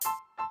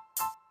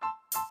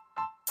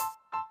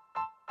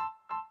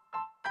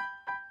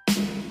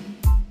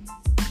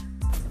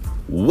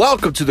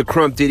Welcome to the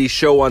Crump Diddy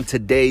Show. On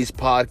today's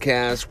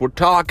podcast, we're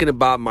talking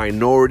about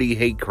minority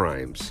hate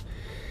crimes.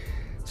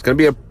 It's going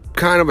to be a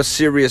kind of a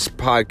serious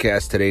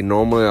podcast today.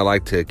 Normally, I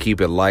like to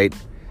keep it light,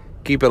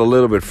 keep it a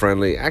little bit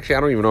friendly. Actually, I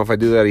don't even know if I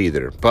do that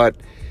either. But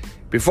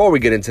before we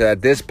get into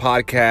that, this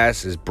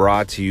podcast is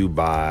brought to you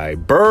by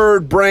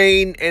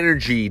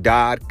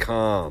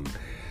birdbrainenergy.com.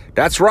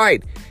 That's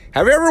right.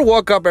 Have you ever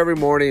woke up every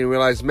morning and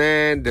realized,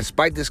 man,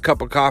 despite this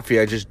cup of coffee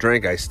I just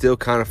drank, I still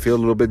kind of feel a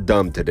little bit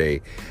dumb today.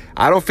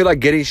 I don't feel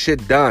like getting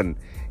shit done.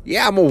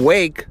 Yeah, I'm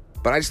awake,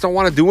 but I just don't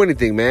want to do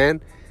anything,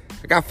 man.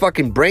 I got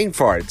fucking brain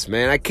farts,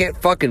 man. I can't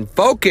fucking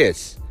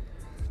focus.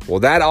 Well,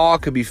 that all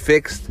could be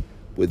fixed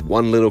with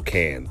one little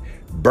can.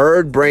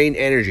 Bird Brain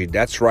Energy.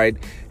 That's right.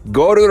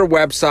 Go to their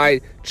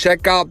website.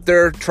 Check out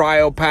their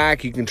trial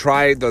pack. You can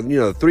try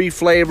the 3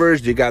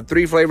 flavors. You got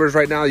 3 flavors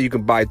right now. You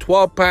can buy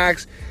 12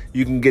 packs.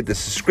 You can get the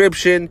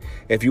subscription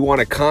if you want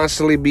to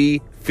constantly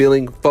be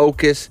feeling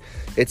focused.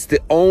 It's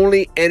the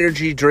only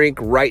energy drink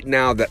right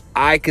now that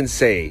I can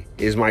say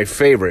is my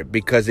favorite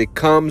because it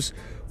comes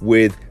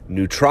with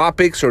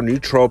nootropics or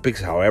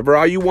nootropics,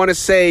 however you want to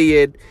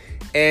say it,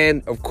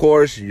 and of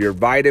course your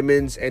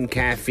vitamins and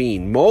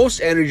caffeine. Most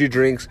energy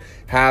drinks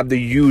have the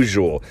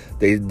usual.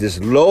 They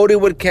just loaded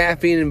with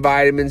caffeine and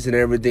vitamins and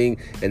everything,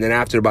 and then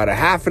after about a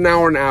half an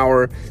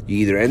hour, you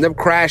either end up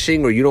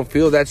crashing or you don't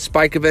feel that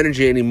spike of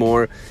energy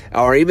anymore,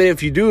 or even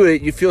if you do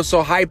it, you feel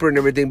so hyper and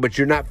everything, but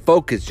you're not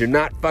focused, you're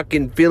not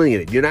fucking feeling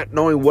it, you're not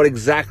knowing what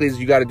exactly is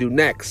you got to do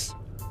next.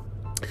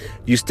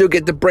 You still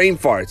get the brain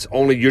farts,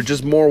 only you're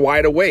just more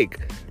wide awake.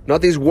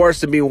 Nothing's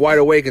worse than being wide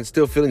awake and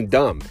still feeling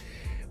dumb.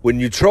 When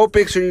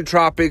nootropics or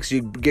nootropics,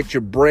 you get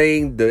your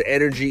brain the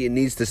energy it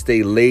needs to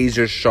stay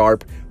laser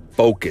sharp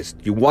focused.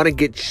 You want to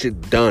get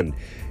shit done.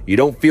 You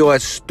don't feel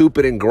as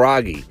stupid and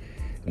groggy.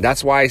 And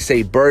that's why I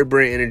say Bird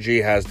Brain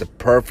Energy has the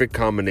perfect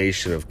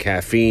combination of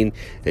caffeine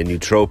and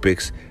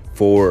nootropics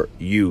for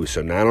you.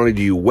 So not only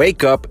do you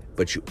wake up,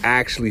 but you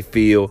actually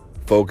feel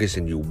focused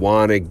and you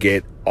want to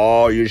get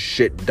all your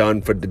shit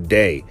done for the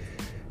day.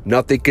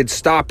 Nothing can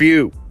stop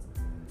you.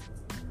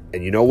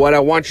 And you know what? I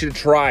want you to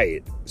try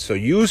it. So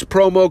use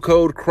promo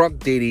code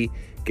CrumpDiddy,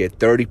 get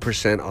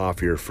 30%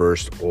 off your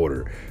first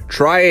order.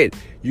 Try it.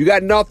 You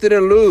got nothing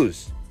to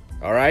lose,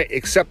 all right?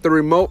 Except the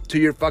remote to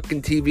your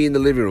fucking TV in the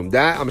living room.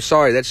 I'm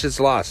sorry, that's just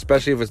lost,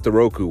 especially if it's the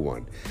Roku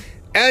one.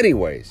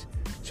 Anyways,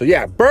 so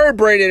yeah,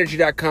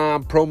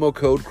 birdbrainenergy.com, promo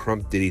code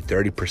CrumpDiddy,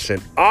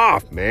 30%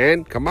 off,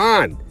 man. Come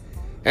on.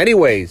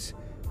 Anyways,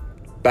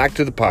 back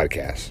to the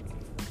podcast.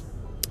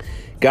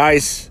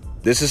 Guys,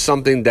 this is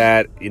something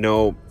that,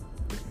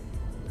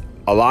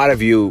 a lot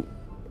of you,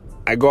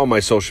 I go on my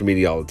social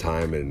media all the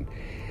time, and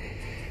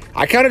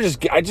I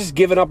just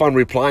given up on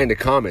replying to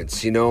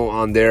comments,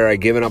 on there. I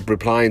given up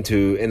replying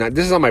to, and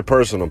this is on my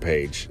personal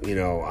page.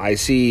 I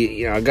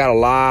see, I got a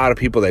lot of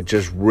people that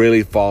just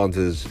really fall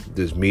into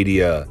this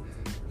media,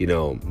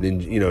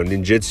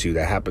 ninjutsu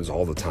that happens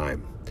all the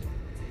time.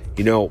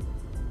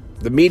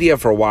 The media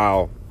for a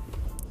while,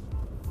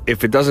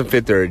 if it doesn't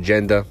fit their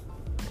agenda,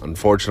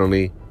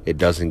 unfortunately, it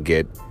doesn't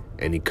get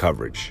any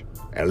coverage,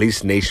 at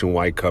least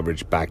nationwide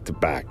coverage back to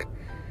back.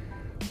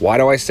 Why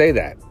do I say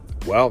that?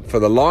 Well, for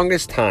the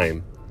longest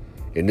time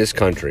in this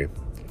country,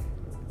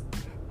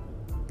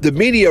 the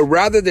media,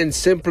 rather than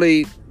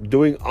simply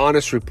doing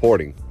honest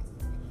reporting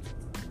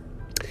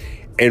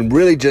and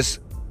really just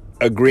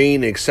agreeing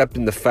and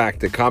accepting the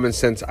fact, the common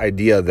sense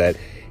idea that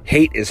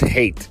hate is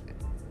hate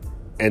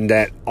and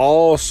that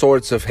all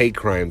sorts of hate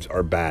crimes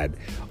are bad,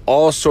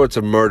 all sorts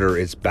of murder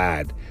is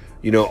bad,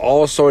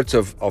 all sorts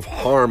of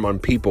harm on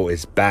people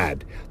is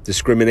bad,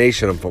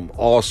 discrimination from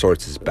all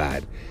sorts is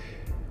bad.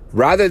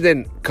 Rather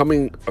than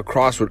coming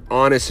across with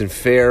honest and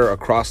fair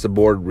across the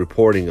board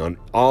reporting on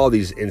all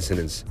these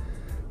incidents,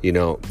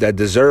 that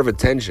deserve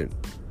attention,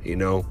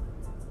 the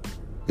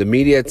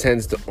media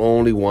tends to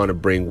only want to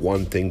bring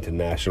one thing to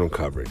national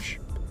coverage.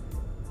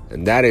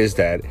 And that is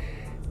that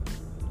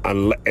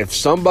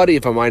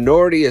if a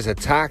minority is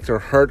attacked or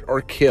hurt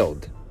or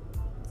killed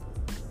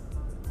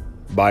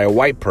by a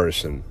white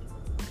person,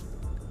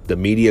 the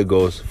media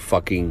goes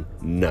fucking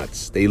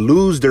nuts. They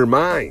lose their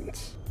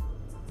minds.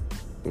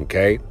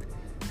 Okay?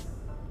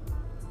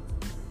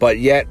 But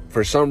yet,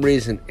 for some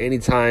reason,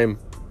 anytime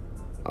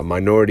a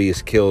minority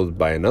is killed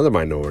by another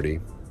minority,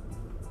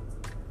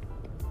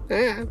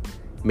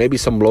 maybe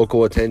some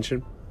local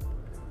attention,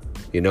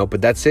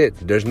 but that's it.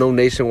 There's no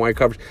nationwide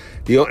coverage.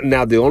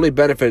 Now, the only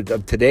benefit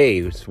of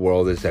today's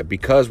world is that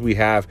because we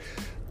have,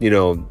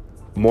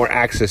 more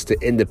access to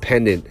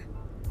independent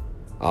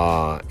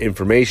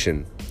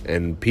information,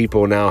 and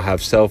people now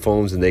have cell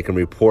phones and they can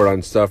report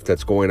on stuff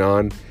that's going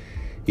on,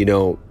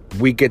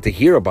 we get to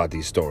hear about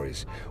these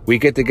stories. We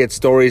get to get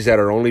stories that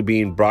are only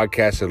being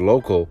broadcasted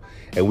local,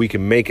 and we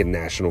can make it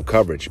national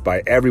coverage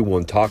by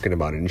everyone talking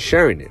about it and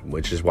sharing it,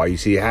 which is why you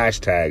see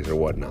hashtags or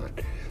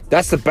whatnot.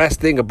 That's the best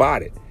thing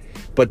about it.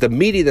 But the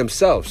media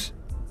themselves,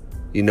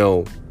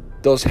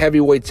 those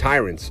heavyweight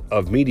tyrants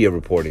of media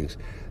reportings,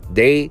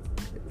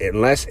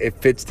 unless it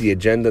fits the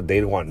agenda,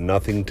 they want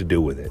nothing to do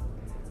with it.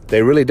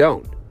 They really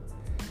don't.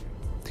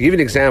 To give you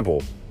an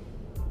example,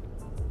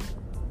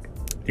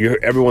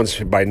 everyone's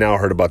by now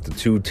heard about the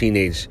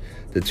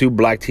two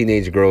black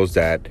teenage girls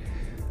that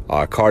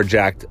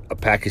carjacked a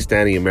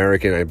Pakistani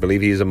American. I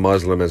believe he's a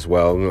Muslim as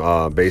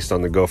well, based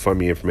on the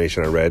GoFundMe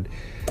information I read.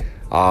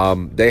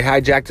 They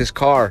hijacked his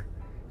car,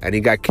 and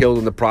he got killed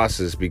in the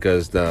process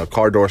because the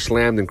car door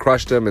slammed and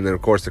crushed him, and then,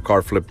 of course, the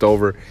car flipped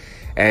over.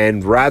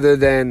 And rather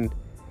than,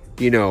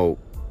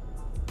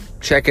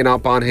 checking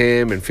up on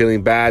him and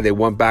feeling bad, they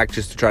went back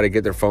just to try to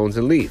get their phones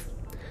and leave.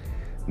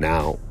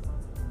 Now,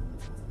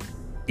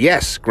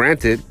 yes,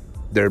 granted,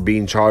 they're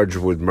being charged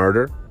with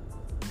murder,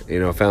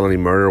 felony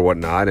murder or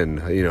whatnot, and,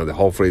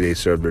 hopefully they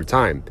serve their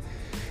time.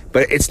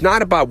 But it's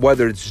not about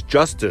whether it's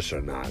justice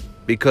or not,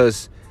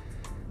 because,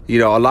 a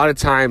lot of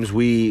times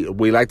we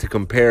like to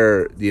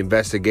compare the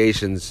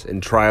investigations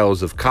and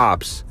trials of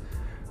cops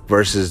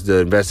versus the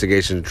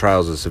investigations and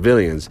trials of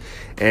civilians.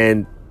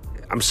 And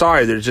I'm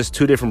sorry, there's just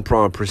two different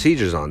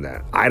procedures on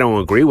that. I don't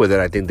agree with it.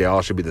 I think they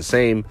all should be the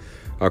same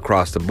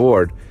across the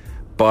board.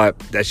 But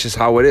that's just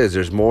how it is.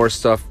 There's more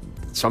stuff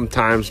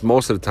sometimes,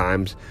 most of the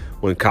times,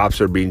 when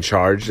cops are being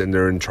charged and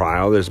they're in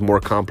trial. There's more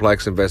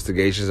complex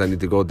investigations that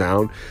need to go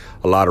down,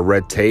 a lot of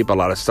red tape, a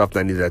lot of stuff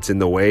that's in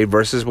the way,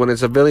 versus when a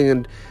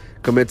civilian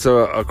commits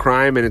a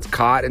crime and it's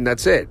caught and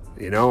that's it.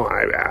 I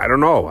don't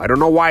know. I don't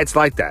know why it's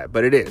like that,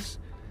 but it is.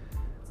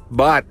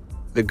 But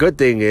the good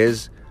thing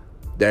is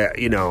that,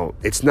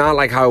 it's not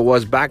like how it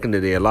was back in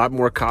the day. A lot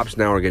more cops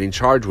now are getting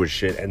charged with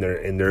shit and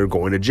they're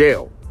going to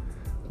jail.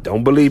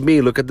 Don't believe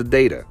me, look at the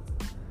data.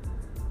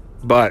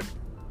 But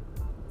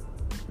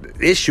the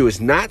issue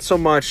is not so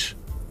much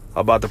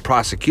about the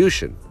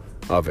prosecution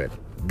of it.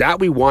 That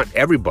we want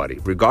everybody,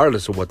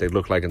 regardless of what they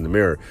look like in the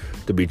mirror,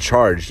 to be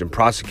charged and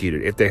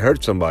prosecuted. If they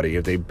hurt somebody,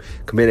 if they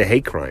commit a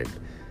hate crime,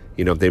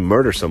 if they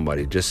murder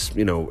somebody,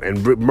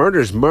 and murder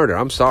is murder.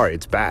 I'm sorry,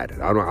 it's bad.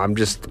 I'm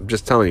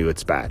just telling you,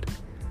 it's bad.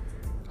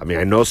 I mean,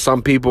 I know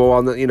some people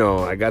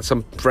I got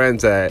some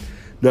friends that,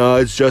 no,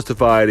 it's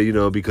justified,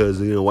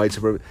 because, white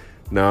supremacy.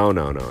 No,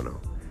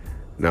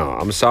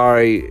 I'm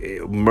sorry.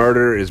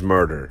 Murder is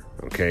murder,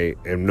 okay?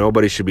 And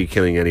nobody should be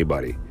killing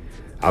anybody.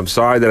 I'm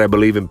sorry that I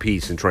believe in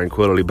peace and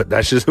tranquility, but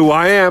that's just who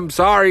I am.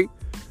 Sorry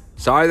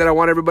that I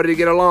want everybody to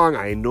get along.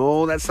 I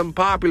know that's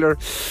unpopular.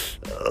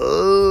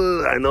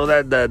 I know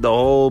that the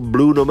whole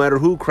blue no matter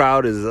who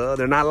crowd is,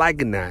 they're not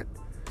liking that.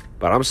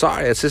 But I'm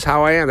sorry. That's just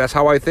how I am. That's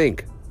how I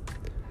think.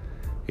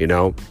 I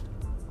know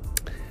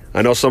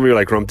some of you are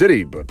like, Rum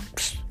Diddy, but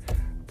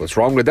what's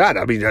wrong with that?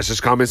 I mean, that's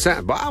just common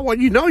sense. But, well,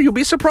 you'll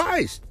be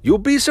surprised. You'll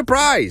be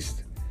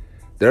surprised.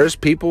 There's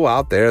people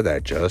out there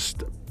that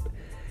just,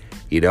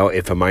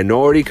 if a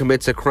minority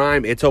commits a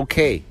crime, it's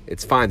okay.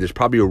 It's fine. There's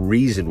probably a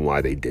reason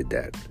why they did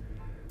that.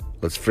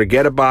 Let's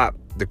forget about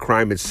the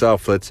crime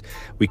itself.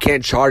 We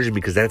can't charge it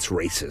because that's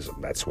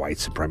racism. That's white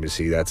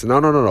supremacy. That's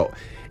no.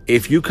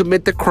 If you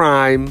commit the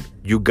crime,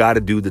 you got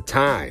to do the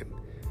time.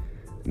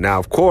 Now,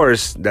 of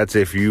course, that's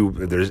if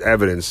there's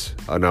evidence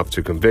enough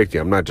to convict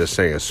you. I'm not just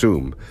saying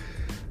assume.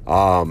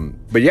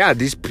 But yeah,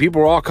 these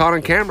people are all caught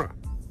on camera.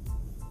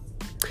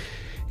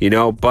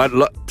 But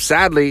look,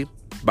 sadly,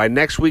 by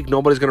next week,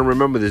 nobody's going to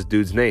remember this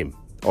dude's name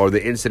or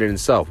the incident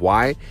itself.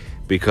 Why?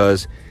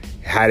 Because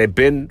had it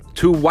been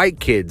two white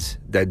kids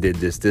that did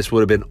this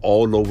would have been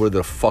all over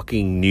the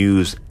fucking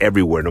news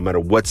everywhere, no matter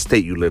what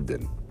state you lived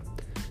in.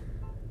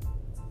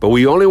 But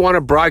we only want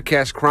to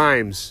broadcast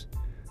crimes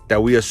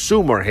that we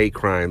assume are hate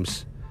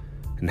crimes,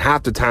 and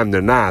half the time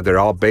they're not. They're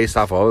all based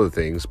off of other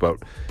things, but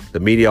the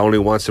media only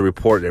wants to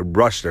report.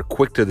 They're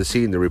quick to the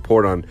scene to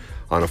report on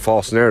a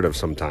false narrative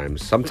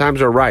sometimes. Sometimes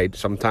they're right,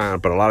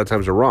 but a lot of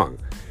times they're wrong.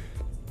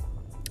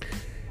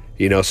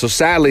 So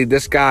sadly,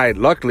 this guy,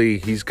 luckily,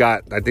 he's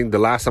got, I think the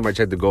last time I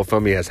checked the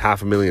GoFundMe, he has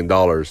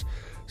 $500,000.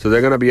 So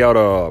they're going to be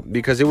able to,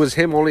 because it was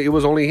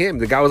only him.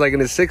 The guy was like in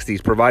his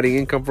 60s, providing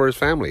income for his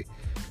family.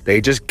 They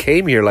just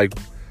came here like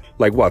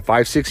what,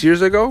 5-6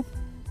 years ago?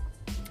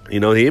 He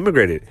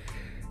immigrated.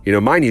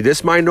 Mind you,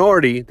 this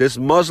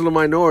Muslim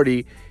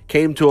minority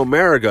came to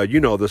America,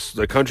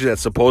 the country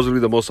that's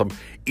supposedly the most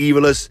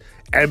evilest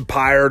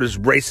empire, this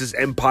racist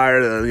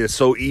empire, it's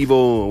so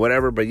evil,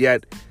 whatever. But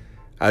yet,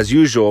 as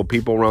usual,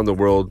 people around the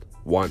world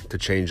want to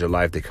change their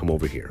life. They come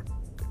over here.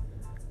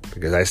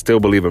 Because I still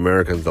believe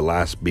America is the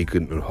last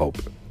beacon of hope.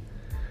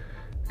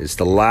 It's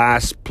the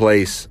last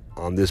place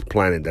on this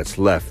planet that's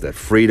left that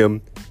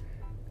freedom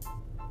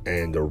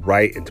and the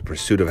right and the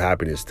pursuit of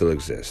happiness still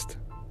exist,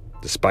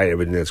 despite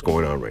everything that's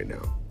going on right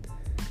now.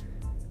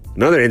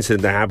 Another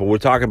incident that happened, we're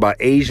talking about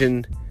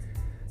Asian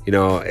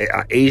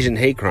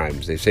hate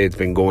crimes. They say it's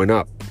been going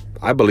up.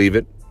 I believe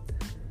it.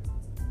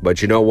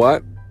 But you know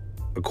what?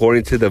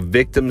 According to the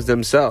victims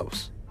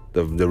themselves,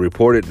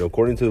 according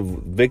to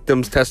the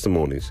victims'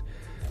 testimonies,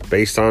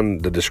 based on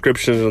the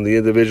descriptions of the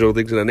individual,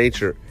 things of that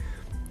nature,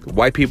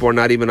 white people are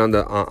not even on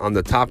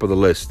the top of the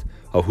list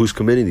of who's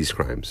committing these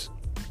crimes.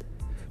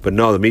 But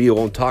no, the media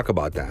won't talk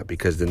about that,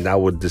 because then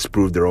that would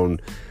disprove their own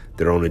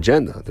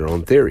agenda, their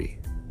own theory.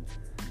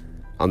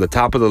 On the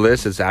top of the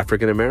list is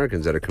African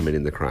Americans that are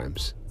committing the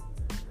crimes.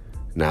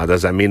 Now,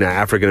 does that mean that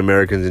African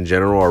Americans in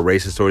general are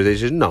racist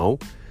organizations? No.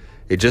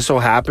 It just so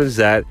happens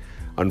that,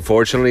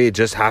 unfortunately, it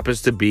just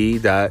happens to be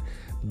that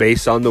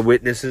based on the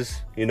witnesses,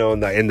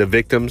 and the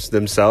victims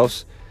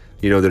themselves,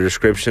 the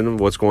description of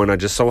what's going on,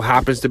 just so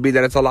happens to be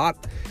that it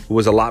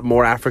was a lot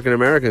more African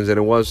Americans than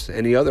it was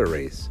any other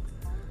race.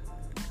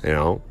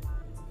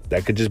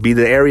 That could just be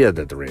the area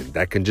that they're in.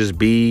 That can just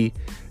be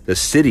the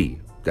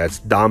city that's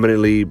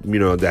dominantly,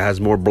 that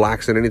has more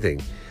blacks than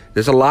anything.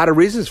 There's a lot of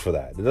reasons for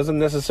that. It doesn't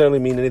necessarily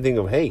mean anything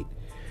of hate,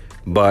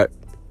 but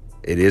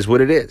it is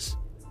what it is.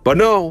 But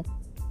no,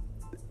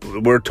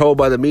 we're told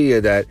by the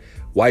media that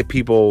white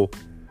people,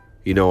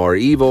 are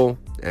evil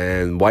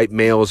and white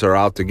males are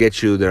out to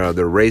get you. They're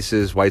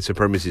racist. White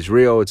supremacy is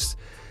real. It's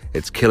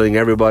killing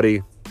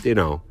everybody.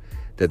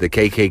 That the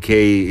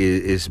KKK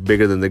is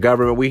bigger than the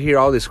government. We hear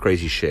all this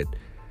crazy shit.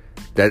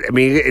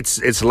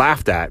 It's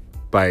laughed at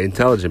by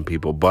intelligent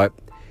people, but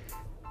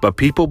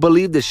people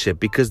believe this shit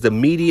because the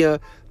media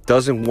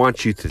doesn't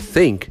want you to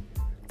think.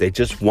 They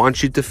just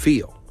want you to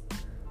feel,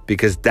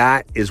 because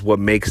that is what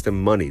makes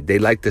them money. They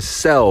like to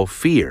sell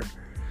fear.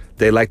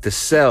 They like to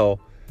sell,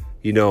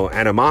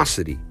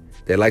 animosity.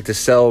 They like to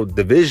sell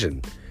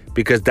division,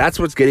 because that's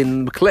what's getting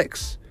them the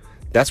clicks.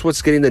 That's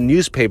what's getting the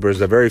newspapers,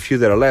 the very few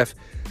that are left,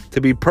 to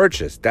be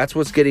purchased. That's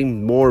what's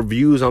getting more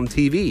views on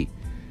TV.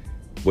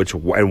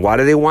 And why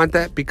do they want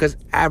that? Because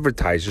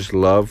advertisers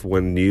love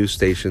when news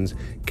stations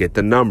get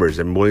the numbers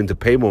and willing to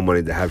pay more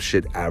money to have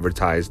shit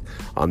advertised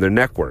on their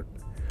network.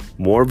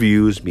 More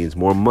views means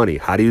more money.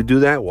 How do you do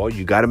that? Well,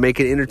 you got to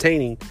make it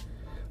entertaining.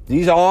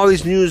 All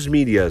these news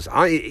medias,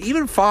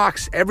 even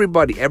Fox,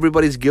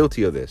 everybody's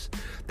guilty of this.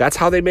 That's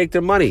how they make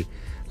their money.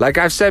 Like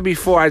I've said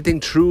before, I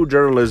think true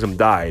journalism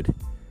died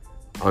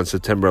on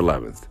September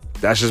 11th.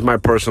 That's just my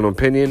personal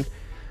opinion.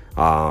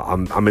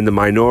 I'm in the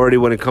minority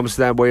when it comes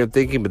to that way of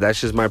thinking, but that's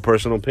just my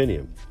personal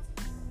opinion.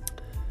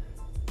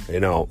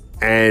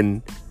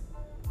 And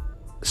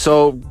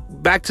so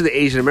back to the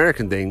Asian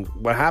American thing.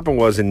 What happened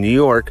was in New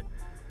York,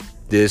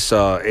 this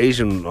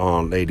Asian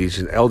lady,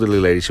 she's an elderly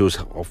lady. She was,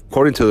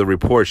 according to the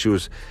report, she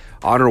was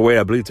on her way,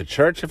 I believe, to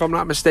church, if I'm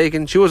not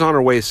mistaken. She was on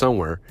her way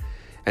somewhere.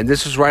 And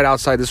this was right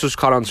outside. This was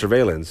caught on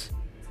surveillance.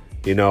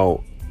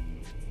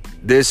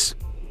 This,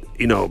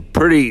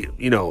 pretty,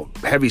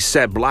 heavy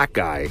set black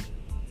guy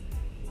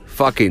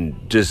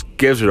fucking just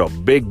gives her a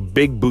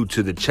big boot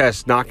to the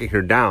chest, knocking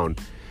her down,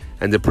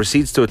 and then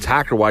proceeds to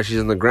attack her while she's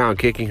on the ground,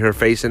 kicking her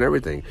face and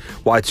everything,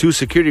 while two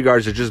security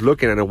guards are just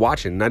looking at her,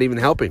 watching, not even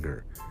helping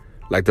her,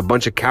 like the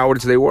bunch of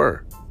cowards they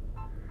were.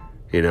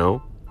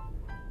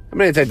 I'm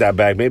going to take that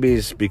back. Maybe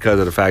it's because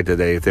of the fact that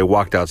if they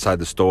walked outside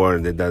the store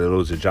and they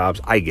lose their jobs.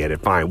 I get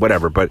it. Fine,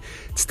 whatever. But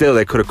still,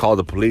 they could have called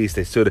the police.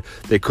 They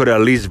could have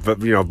at least,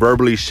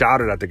 verbally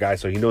shouted at the guy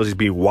so he knows he's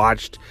being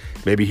watched.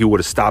 Maybe he would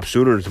have stopped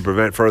sooner to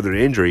prevent further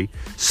injury.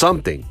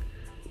 Something.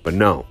 But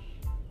no.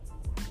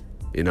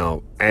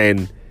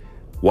 And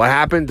what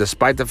happened,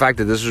 despite the fact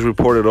that this was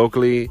reported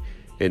locally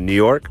in New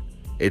York,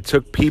 it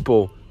took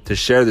people to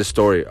share this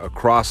story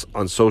across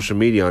on social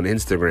media, on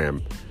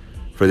Instagram,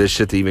 for this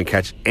shit to even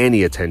catch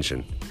any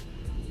attention.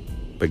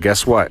 But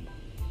guess what?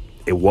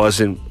 It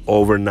wasn't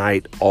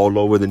overnight all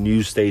over the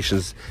news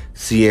stations,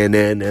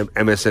 CNN,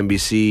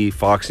 MSNBC,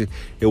 Fox.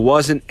 It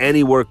wasn't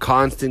anywhere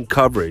constant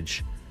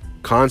coverage,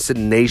 constant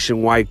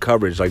nationwide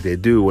coverage like they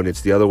do when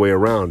it's the other way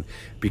around,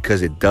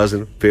 because it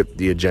doesn't fit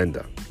the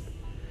agenda.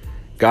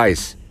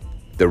 Guys,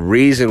 the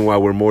reason why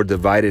we're more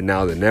divided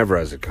now than ever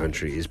as a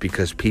country is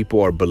because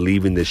people are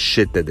believing the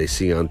shit that they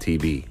see on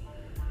TV.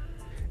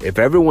 If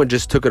everyone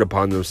just took it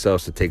upon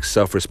themselves to take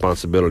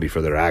self-responsibility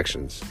for their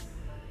actions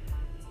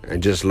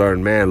and just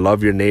learn, man,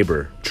 love your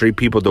neighbor, treat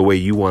people the way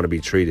you want to be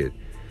treated,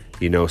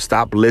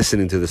 stop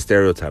listening to the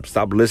stereotypes,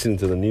 stop listening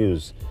to the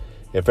news.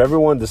 If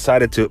everyone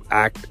decided to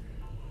act,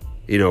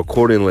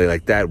 accordingly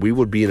like that, we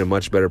would be in a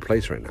much better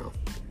place right now.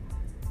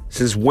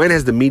 Since when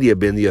has the media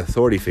been the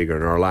authority figure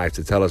in our lives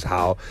to tell us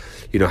how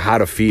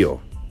to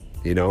feel,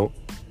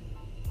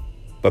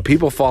 But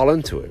people fall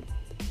into it.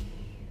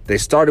 They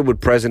started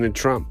with President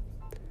Trump.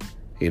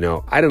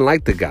 I didn't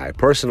like the guy.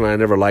 Personally, I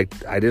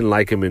didn't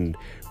like him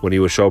when he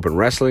would show up in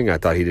wrestling. I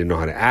thought he didn't know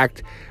how to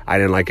act. I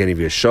didn't like any of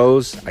his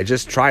shows. I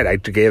just tried. I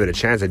gave it a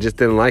chance. I just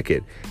didn't like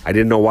it. I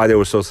didn't know why they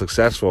were so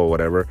successful or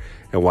whatever,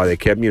 and why they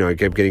kept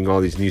getting all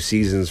these new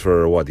seasons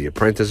for The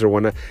Apprentice or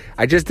whatnot.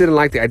 I just didn't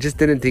like it. I just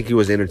didn't think he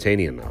was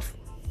entertaining enough,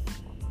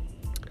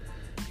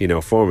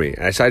 for me.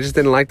 I just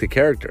didn't like the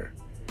character,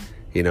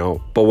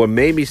 But what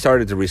made me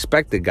started to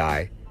respect the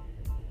guy,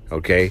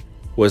 okay,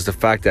 was the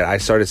fact that I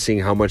started seeing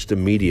how much the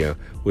media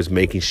was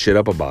making shit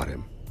up about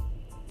him.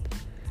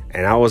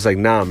 And I was like,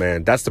 nah,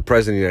 man, that's the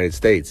president of the United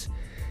States.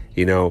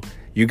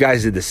 You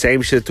guys did the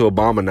same shit to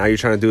Obama. Now you're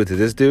trying to do it to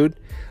this dude.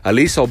 At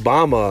least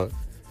Obama,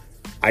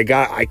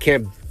 I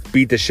can't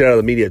beat the shit out of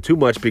the media too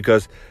much,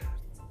 because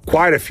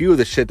quite a few of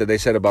the shit that they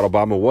said about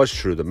Obama was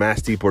true. The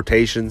mass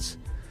deportations,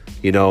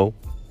 to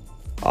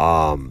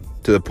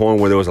the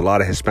point where there was a lot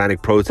of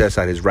Hispanic protests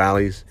at his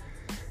rallies,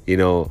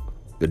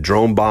 the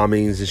drone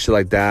bombings and shit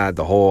like that,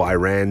 the whole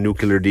Iran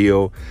nuclear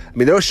deal. I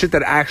mean, there was shit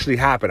that actually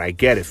happened. I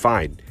get it,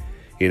 fine.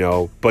 You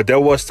know, but there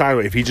was time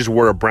if he just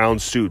wore a brown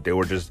suit, they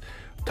were just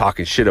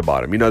talking shit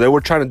about him. You know, they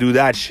were trying to do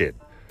that shit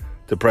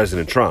to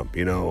President Trump,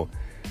 you know.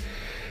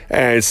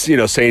 And, you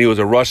know, saying he was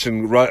a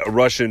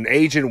Russian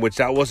agent, which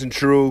that wasn't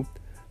true.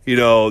 You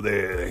know,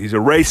 he's a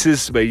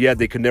racist, but yet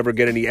they could never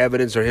get any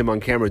evidence or him on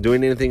camera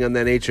doing anything on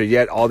that nature.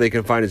 Yet all they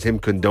can find is him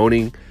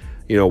condoning,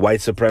 you know, white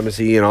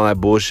supremacy and all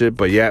that bullshit.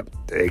 But yet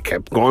they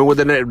kept going with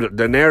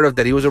the narrative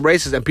that he was a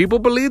racist, and people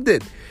believed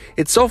it.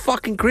 It's so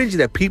fucking cringy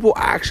that people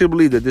actually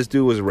believe that this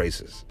dude was a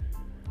racist,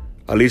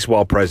 at least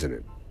while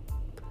president.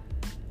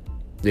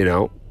 You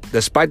know,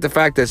 despite the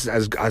fact that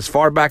as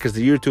far back as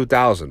the year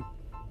 2000,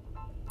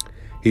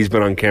 he's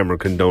been on camera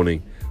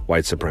condoning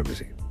white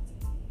supremacy.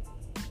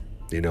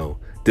 You know,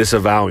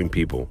 disavowing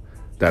people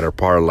that are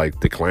part of like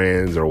the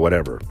Klans or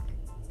whatever.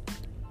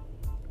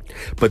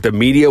 But the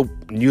media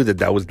knew that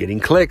that was getting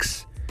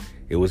clicks.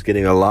 It was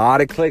getting a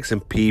lot of clicks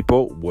and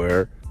people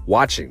were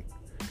watching.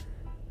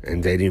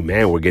 And they knew,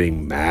 man, we're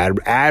getting mad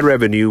ad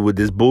revenue with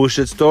this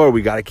bullshit story.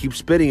 We got to keep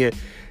spinning it.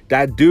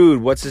 That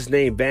dude, what's his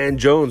name? Van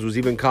Jones was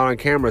even caught on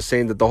camera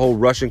saying that the whole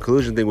Russian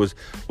collusion thing was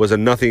a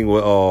nothing.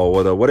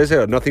 What is it?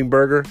 A nothing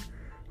burger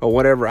or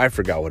whatever. I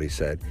forgot what he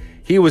said.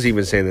 He was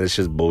even saying that it's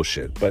just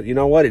bullshit. But you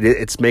know what?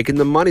 It's making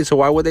them money. So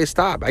why would they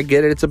stop? I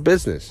get it. It's a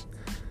business.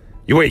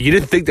 You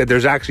didn't think that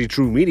there's actually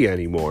true media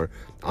anymore,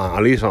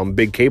 at least on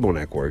big cable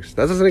networks.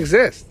 That doesn't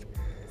exist.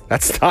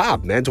 That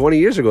stopped, man. 20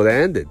 years ago, that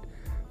ended.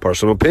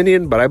 Personal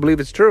opinion, but I believe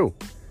it's true.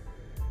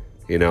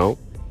 You know?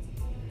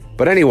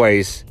 But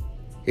anyways,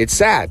 it's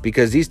sad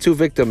because these two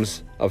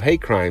victims of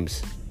hate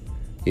crimes,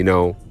 you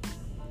know,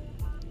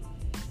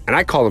 and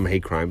I call them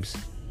hate crimes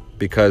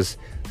because,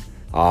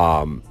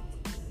 I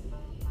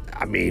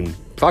mean,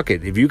 fuck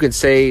it. If you can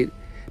say,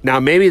 now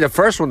maybe the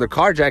first one, the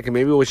carjacking,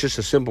 maybe it was just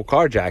a simple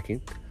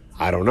carjacking.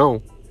 I don't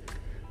know.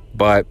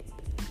 But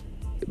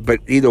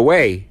either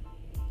way,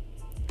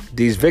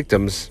 these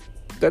victims,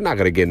 they're not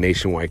going to get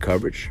nationwide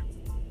coverage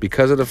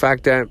because of the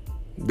fact that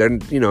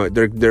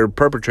their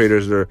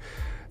perpetrators,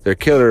 their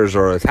killers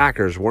or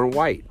attackers weren't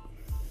white.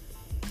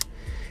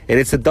 And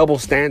it's a double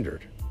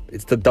standard.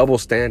 It's the double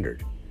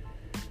standard.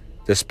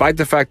 Despite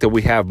the fact that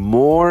we have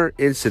more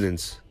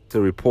incidents to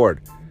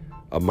report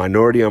of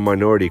minority on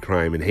minority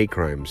crime and hate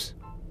crimes,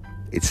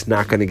 it's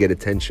not going to get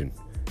attention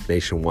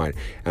nationwide.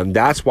 And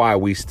that's why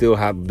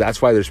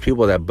that's why there's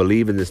people that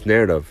believe in this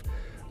narrative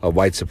of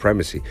white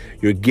supremacy.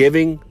 You're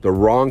giving the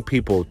wrong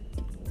people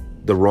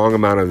the wrong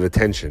amount of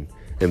attention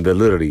and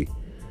validity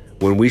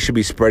when we should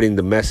be spreading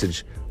the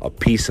message of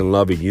peace and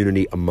love and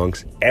unity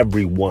amongst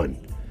everyone.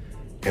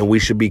 And we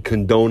should be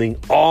condoning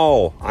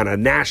all on a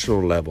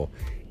national level,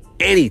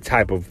 any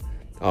type of,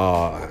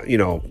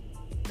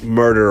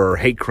 murder or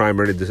hate crime,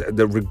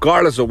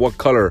 regardless of what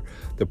color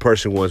the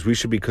person was. We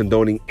should be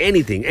condoning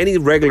anything, any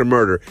regular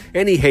murder,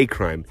 any hate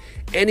crime,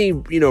 any,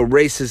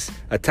 racist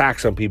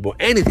attacks on people,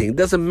 anything. It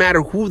doesn't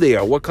matter who they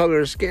are, what color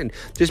of skin.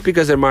 Just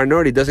because they're a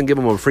minority doesn't give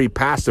them a free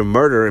pass to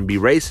murder and be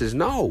racist.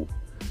 No.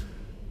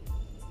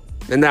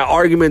 And that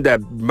argument that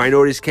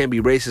minorities can't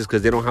be racist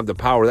because they don't have the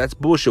power, that's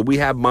bullshit. We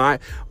have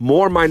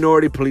more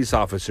minority police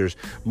officers,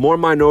 more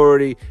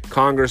minority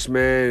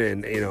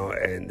congressmen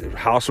and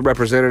House of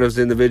Representatives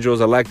individuals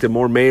elected,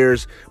 more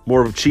mayors,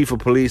 more chief of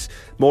police,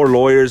 more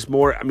lawyers,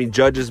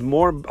 judges,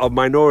 more of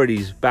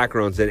minorities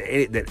backgrounds than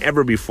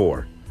ever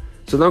before.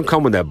 So don't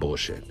come with that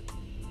bullshit.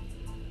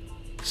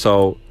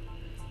 So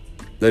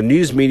the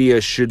news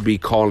media should be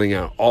calling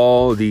out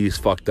all these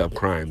fucked up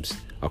crimes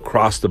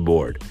across the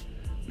board.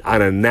 On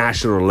a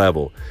national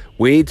level,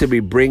 we need to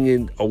be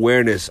bringing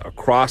awareness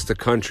across the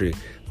country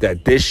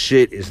that this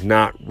shit is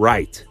not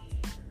right.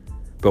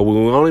 But we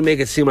will only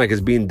make it seem like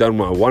it's being done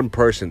by one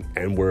person,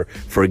 and we're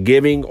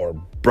forgiving or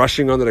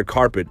brushing under the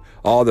carpet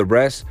all the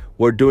rest.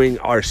 We're doing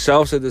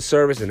ourselves a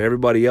disservice and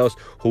everybody else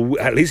who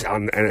at least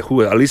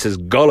is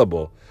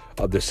gullible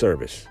of the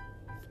service.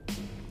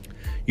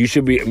 You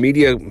should be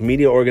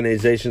media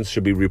organizations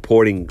should be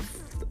reporting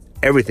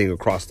everything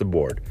across the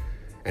board.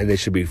 And they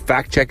should be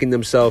fact-checking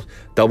themselves,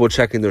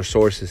 double-checking their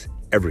sources,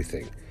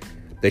 everything.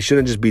 They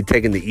shouldn't just be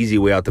taking the easy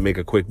way out to make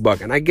a quick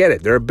buck. And I get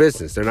it. They're a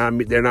business. They're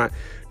not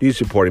news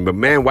reporting. But,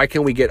 man, why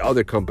can't we get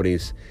other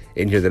companies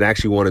in here that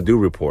actually want to do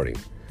reporting?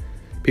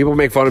 People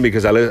make fun of me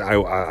because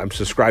I'm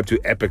subscribed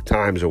to Epic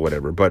Times or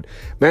whatever. But,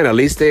 man, at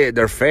least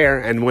they're fair.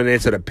 And when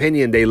it's an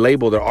opinion, they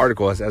label their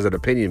article as an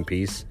opinion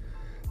piece.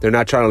 They're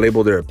not trying to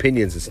label their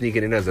opinions and sneak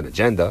it in as an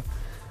agenda,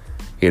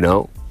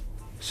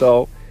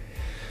 So...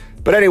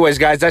 But anyways,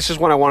 guys, that's just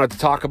what I wanted to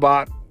talk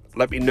about.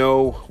 Let me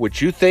know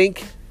what you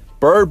think.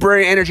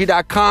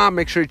 BirdbrainEnergy.com.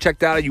 Make sure you check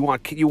that out. You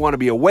want to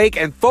be awake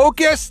and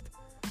focused?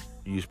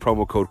 Use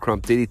promo code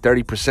CrumpDiddy,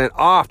 30%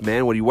 off,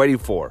 man. What are you waiting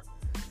for?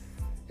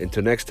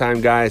 Until next time,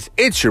 guys,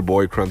 it's your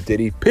boy Crump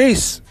Diddy.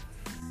 Peace.